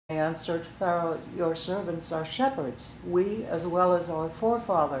answered Pharaoh, your servants are shepherds, we as well as our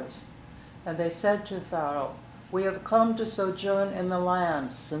forefathers. And they said to Pharaoh, we have come to sojourn in the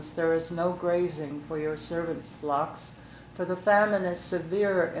land, since there is no grazing for your servants' flocks, for the famine is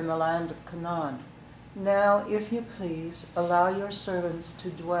severe in the land of Canaan. Now, if you please, allow your servants to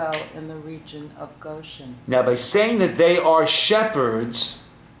dwell in the region of Goshen. Now, by saying that they are shepherds,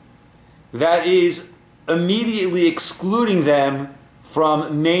 that is immediately excluding them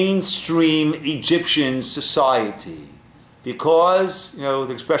from mainstream Egyptian society. Because, the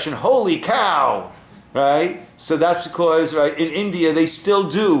expression, holy cow, right? So that's because, right, in India they still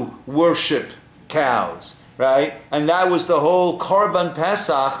do worship cows, right? And that was the whole Korban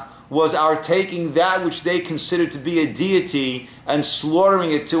Pesach, was our taking that which they considered to be a deity and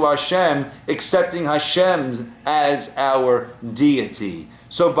slaughtering it to Hashem, accepting Hashem as our deity.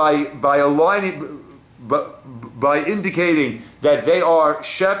 So by aligning, by indicating that they are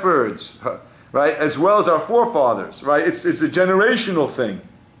shepherds, right, as well as our forefathers, right? It's a generational thing.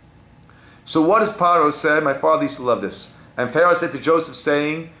 So what does Pharaoh say? My father used to love this. And Pharaoh said to Joseph,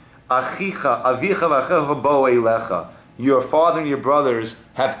 saying, Achicha, avicha v'achecha bo eilecha. Your father and your brothers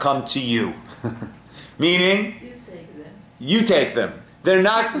have come to you. Meaning, you take them. They're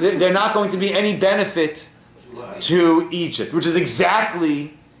not going to be any benefit to Egypt, which is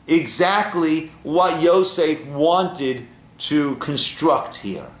exactly what Yosef wanted to construct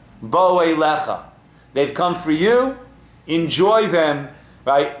here. Bo eilecha. They've come for you. Enjoy them.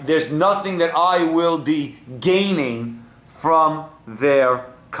 Right? There's nothing that I will be gaining from their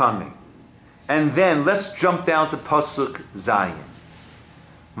coming. And then let's jump down to Pasuk Zayin.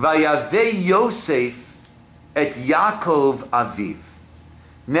 Vayaveh Yosef et Yaakov aviv.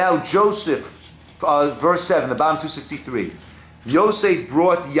 Now Joseph, verse 7, the bottom 263. Yosef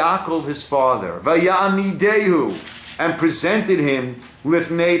brought Yaakov his father, Vayamidehu, and presented him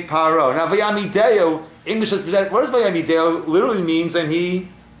lifnei Paro. Now Vayamidehu, English has presented, what does Vayamidehu literally means? And he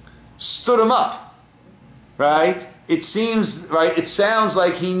stood him up, right? It seems, right, it sounds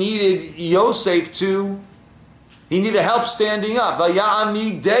like he needed Yosef he needed help standing up.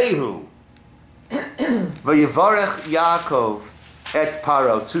 Vayamidehu. Vayivarech Yaakov et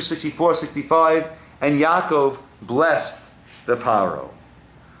Paro. 264, 65. And Yaakov blessed the Paro.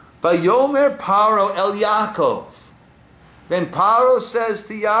 Vayomer Paro el Yaakov. Then Paro says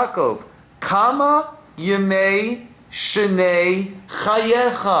to Yaakov, Kama Yemei Shnei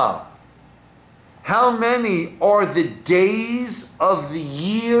Chayecha. How many are the days of the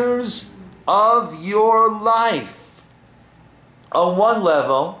years of your life? On one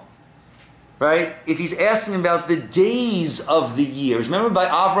level, right, if he's asking about the days of the years. Remember by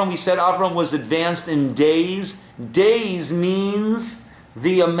Avram, we said Avram was advanced in days. Days means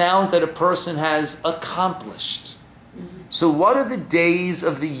the amount that a person has accomplished. So what are the days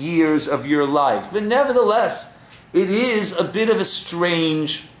of the years of your life? But nevertheless, it is a bit of a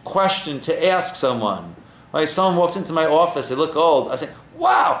strange question to ask someone. Right? Someone walks into my office, they look old. I say,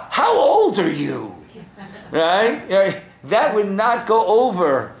 wow, how old are you? Right? That would not go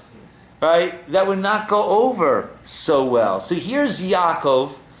over. Right? That would not go over so well. So here's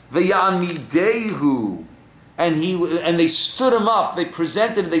Yaakov, Vayamidehu. And they stood him up.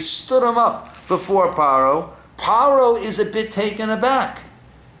 They stood him up before Paro. Paro is a bit taken aback.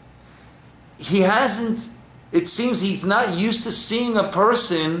 It seems he's not used to seeing a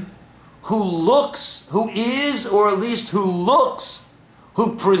person who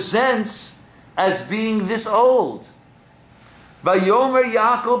presents as being this old. Vayomer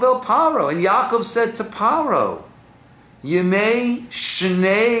Yaakov el Paro. And Yaakov said to Paro, Yemei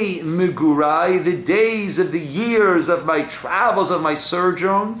Shnei Megurai, the days of the years of my travels, of my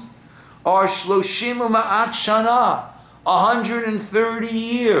sojourns, are Shloshim u'ma'at shana, 130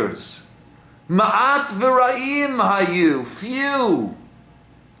 years. Ma'at v'ra'im hayu, few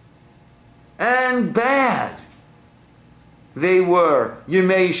and bad. They were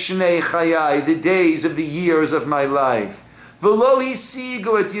Yemei Shnei Chayai, the days of the years of my life. V'lo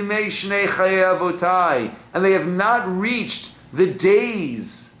hisigu et Yemei Shnei Chayai avotai, and they have not reached the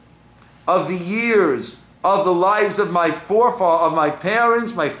days of the years of the lives of my of my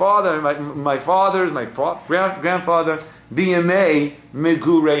parents, my father, my grandfather, b'yemei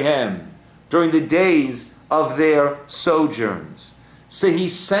megurehem, during the days of their sojourns. So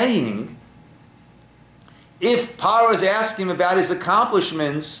he's saying, if Paro is asking him about his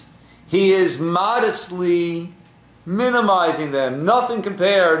accomplishments, he is modestly minimizing them. Nothing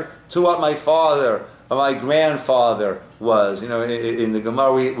compared to what my father or my grandfather was. In the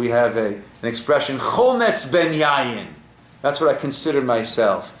Gemara we have an expression, chometz ben yayin. That's what I consider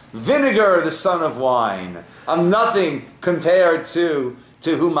myself. Vinegar, the son of wine. I'm nothing compared to,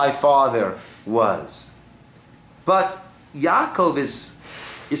 to who my father was. But Yaakov is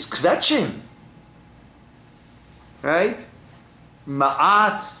kvetching, right?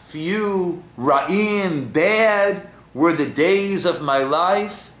 Ma'at, few, ra'im, bad were the days of my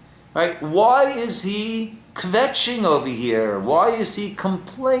life, right? Why is he kvetching over here? Why is he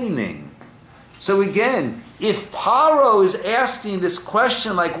complaining? So again, if Paro is asking this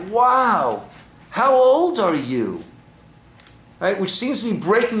question like, wow, how old are you? Right? Which seems to be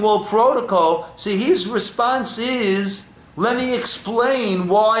breaking all protocol. See, his response is, let me explain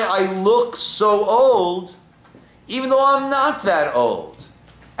why I look so old, even though I'm not that old.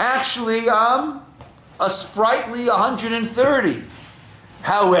 Actually, I'm a sprightly 130.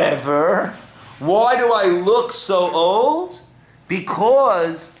 However, why do I look so old?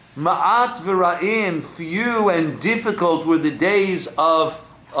 Because ma'at v'ra'im, few and difficult were the days of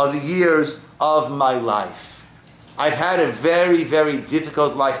the years of my life. I've had a very, very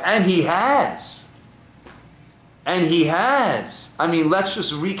difficult life, and he has. And he has. I mean, let's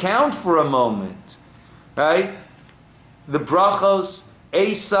just recount for a moment, right? The brachos,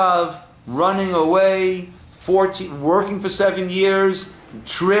 Esav running away, 14, working for 7 years,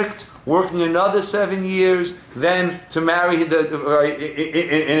 tricked, working another 7 years, then to marry in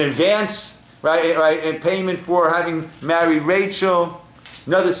advance, right, in payment for having married Rachel.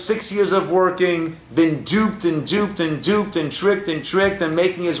 Another 6 years of working, been duped and duped and duped and tricked and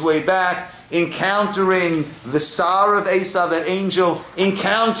making his way back, encountering the Sar of Esav, that angel,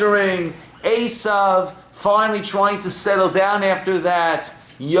 encountering Esav, finally trying to settle down after that,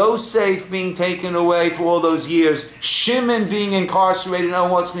 Yosef being taken away for all those years, Shimon being incarcerated, no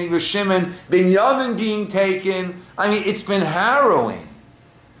one wants to meet with Shimon, Binyamin being taken. I mean, it's been harrowing.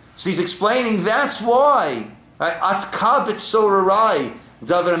 So he's explaining that's why. Atka b'tzorarai,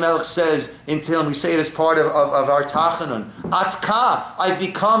 David HaMelech says in Tehillim, we say it as part of our Tachanun. Atka, I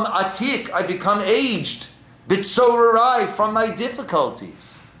become atik, I become aged, b'tzorarai, from my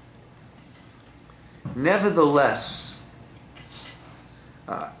difficulties. Nevertheless,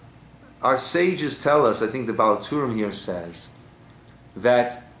 our sages tell us, I think the Baal Turim here says,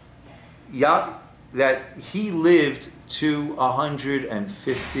 that he lived to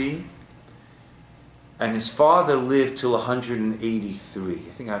 150, and his father lived till 183. I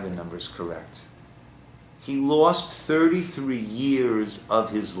think I have the numbers correct. He lost 33 years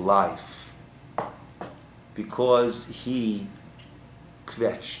of his life because he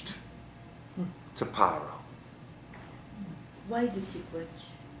kvetched to Paro. Why did he kvetch?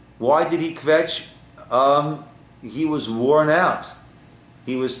 Why did he kvetch? He was worn out.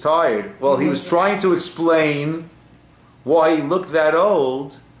 He was tired. Well, he was trying to explain why he looked that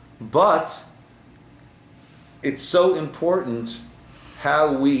old, but it's so important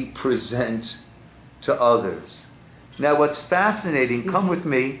how we present to others. Now, what's fascinating, come with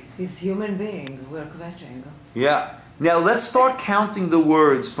me. He's human being. We're kvetching. Yeah. Now, let's start counting the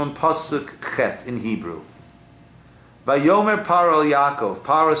words from Pasuk Chet in Hebrew. Vayomer Paro Yaakov.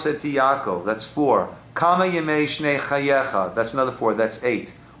 Paro said to Yaakov. That's 4. Kama yemei shnei chayecha. That's another 4. That's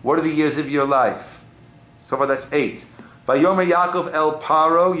 8. What are the years of your life? So far, that's 8. Vayomer Yaakov el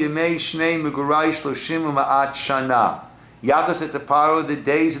Paro yemei shnei megurai shloshim u'ma'at shana. Yaakov said to Paro, the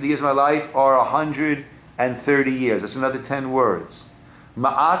days of the years of my life are 130 years. That's another 10 words.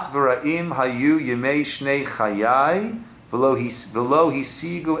 Ma'at v'ra'im hayu yemei shnei chayai. V'lo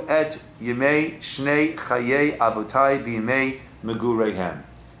hisigu et yemei shnei chayei avotai b'yemei megureihem.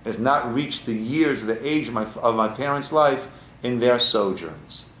 Has not reached the years of the age of my parents' life in their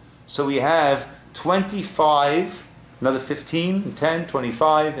sojourns. So we have 25, another 15, 10,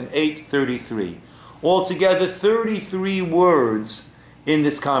 25, and 8, 33. Altogether 33 words in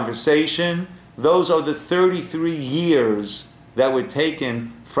this conversation. Those are the 33 years that were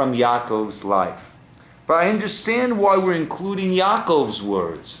taken from Yaakov's life. But I understand why we're including Yaakov's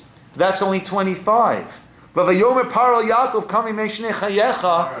words. That's only 25. But Vayomer Paro Yaakov Kami Meshnei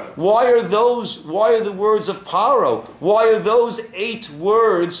Chayecha. Why are the words of Paro? Why are those 8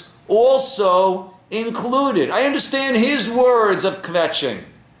 words also included? I understand his words of kvetching,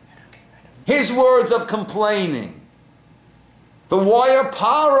 his words of complaining. But why are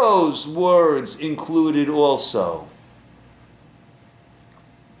Paro's words included also?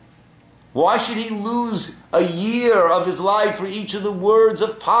 Why should he lose a year of his life for each of the words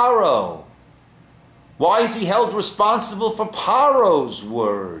of Paro? Why is he held responsible for Paro's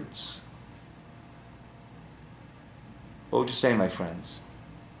words? What would you say, my friends?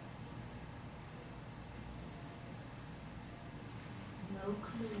 No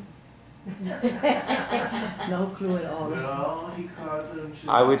clue. No clue at all. No, he calls him.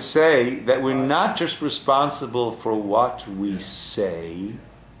 I would say that we're not just responsible for what we say,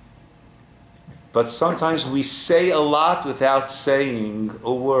 but sometimes we say a lot without saying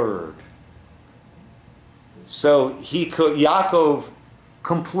a word. So Yaakov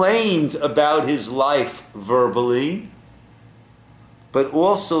complained about his life verbally, but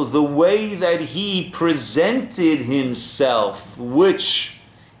also the way that he presented himself, which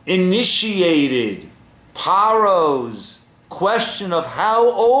initiated Paro's question of how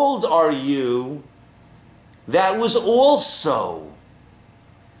old are you, that was also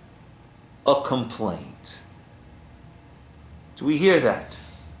a complaint. Do we hear that?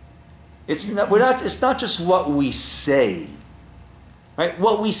 It's not just what we say. Right?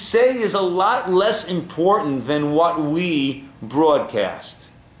 What we say is a lot less important than what we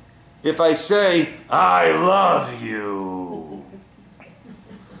broadcast. If I say, I love you,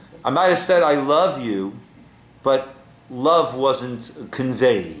 I might have said I love you, but love wasn't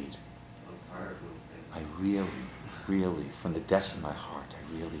conveyed. I really, really, from the depths of my heart,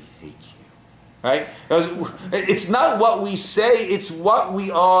 I really hate you. Right? It's not what we say, it's what we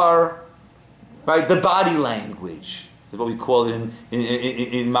are, right? The body language is what we call it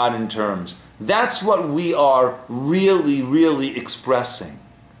in modern terms. That's what we are really, really expressing.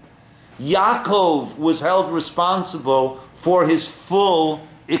 Yaakov was held responsible for his full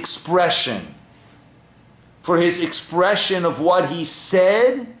expression, for his expression of what he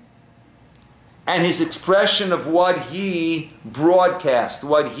said and his expression of what he broadcast,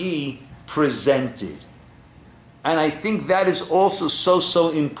 what he presented. And I think that is also so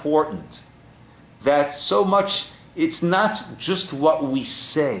important, that so much, it's not just what we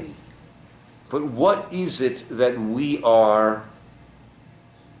say, but what is it that we are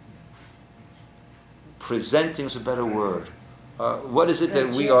presenting is a better word. What is it that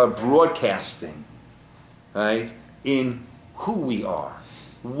we are broadcasting, right? In who we are,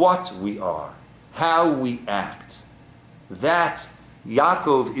 what we are, how we act. That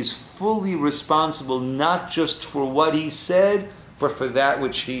Yaakov is fully responsible not just for what he said, but for that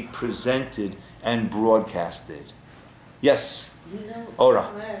which he presented and broadcasted. Yes, Ora.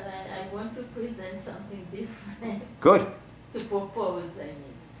 Well, I want to present something different. Good. To propose, I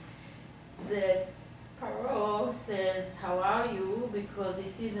mean. That Paro says, how are you? Because he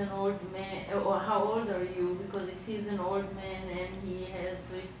sees an old man, or how old are you? Because he sees an old man and he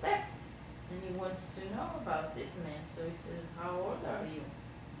has respect. And he wants to know about this man. So he says, how old are you?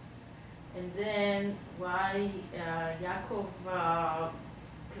 And then why Yaakov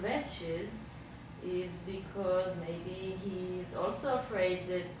kvetches is because maybe he's also afraid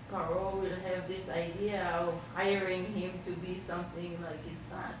that Paro will have this idea of hiring him to be something like his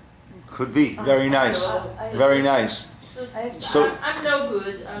son. Could be. Very nice. Very nice. So I'm no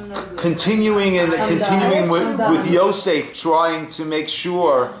good. Continuing with Yosef, trying to make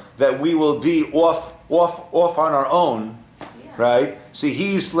sure that we will be off on our own, right? So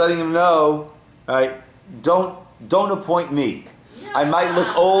he's letting him know, right? Don't appoint me. Yeah. I might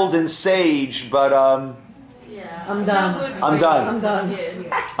look old and sage, but yeah. I'm done. I'm done. I'm done.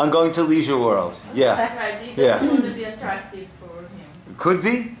 Yes. I'm going to leisure world. Yeah, Right. He yeah. doesn't want to be attractive for him.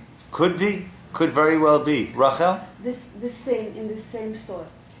 Could be, could very well be. Rachel? In the same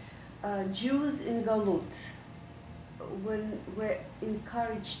thought. Jews in Galut, when were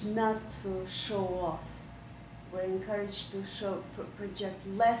encouraged not to show off, were encouraged to project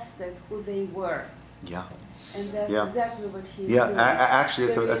less than who they were. Yeah. And that's Yeah. exactly what he's Yeah, doing. actually,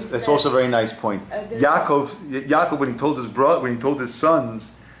 that's also a very nice point. Yaakov, when he told his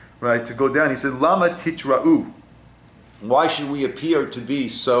sons, right, to go down, he said, "Lama titra'u." Why should we appear to be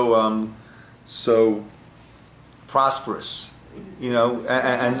so prosperous? You know,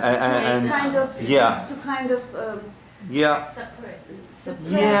 and kind of, yeah, to kind of yeah, suppress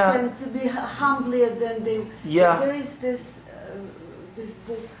Yeah. and to be humblier than they. Yeah. There is this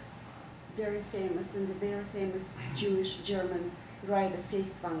book, very famous, and the very famous Jewish German writer,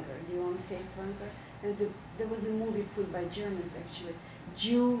 Feuchtwanger. Do you know Feuchtwanger? And there was a movie put by Germans actually,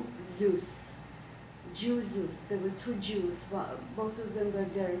 Jew Zeus. There were two Jews. Both of them were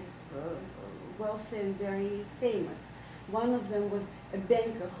very wealthy and very famous. One of them was a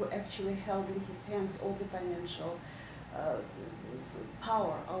banker who actually held in his hands all the financial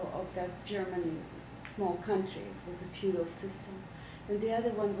power of that German small country. It was a feudal system. And the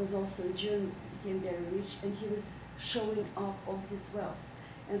other one was also a Jew and became very rich, and he was showing off all his wealth.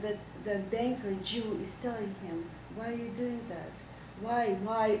 And that banker Jew is telling him, why are you doing that?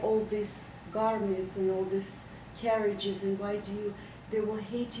 Why all these garments and all these carriages, and why do you, they will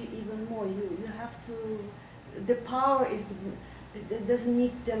hate you even more. You have to, the power is It doesn't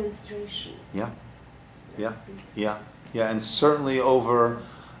need demonstration. Yeah, and certainly over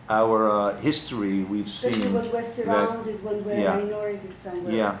our history, we've Especially seen when we're surrounded, when we're yeah. a minority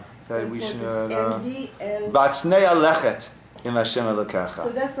somewhere. Yeah, that When we it should. is envy and Batznei alechet im Hashem so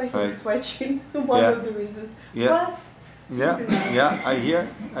Elokecha. that's why he Right. was question. One Yeah. of the reasons. Yeah. What? Yeah, I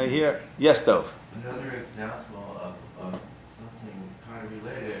hear. Yes, Dov. Another example of something kind of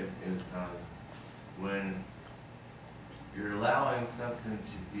related is when you're allowing something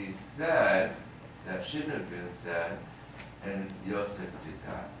to be said that shouldn't have been said, and Yosef did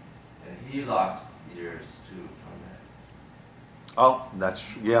that, and he lost years too from it. Oh, that's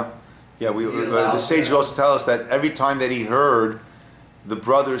true. Yeah. We He the allowed sages that. also tell us that every time that he heard the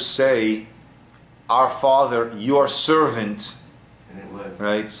brothers say, "Our father, your servant," And it was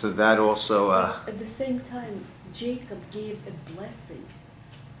right? So that also. At the same time, Jacob gave a blessing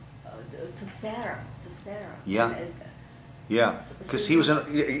to Pharaoh. Yeah. And, Yeah, because he was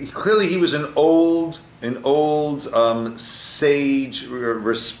clearly he was an old sage,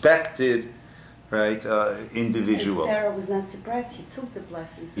 respected, right, individual. And Pharaoh was not surprised. He took the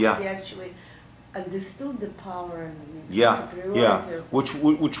blessing. So Yeah. he actually understood the power and Yeah, superiority.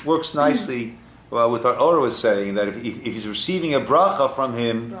 which works nicely. Well, with what Ora was saying, that if he's receiving a bracha from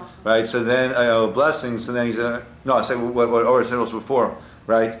him, right? So then blessings, and then he's no. I say what Ora said also before,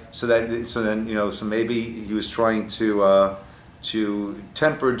 right? So then so maybe he was trying to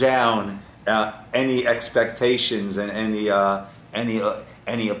temper down any expectations and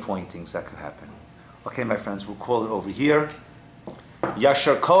any appointings that could happen. Okay, my friends, we'll call it over here.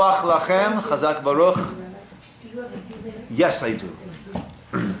 Yashar koach lachem, chazak baruch. Do you have a few minutes? Yes, I do.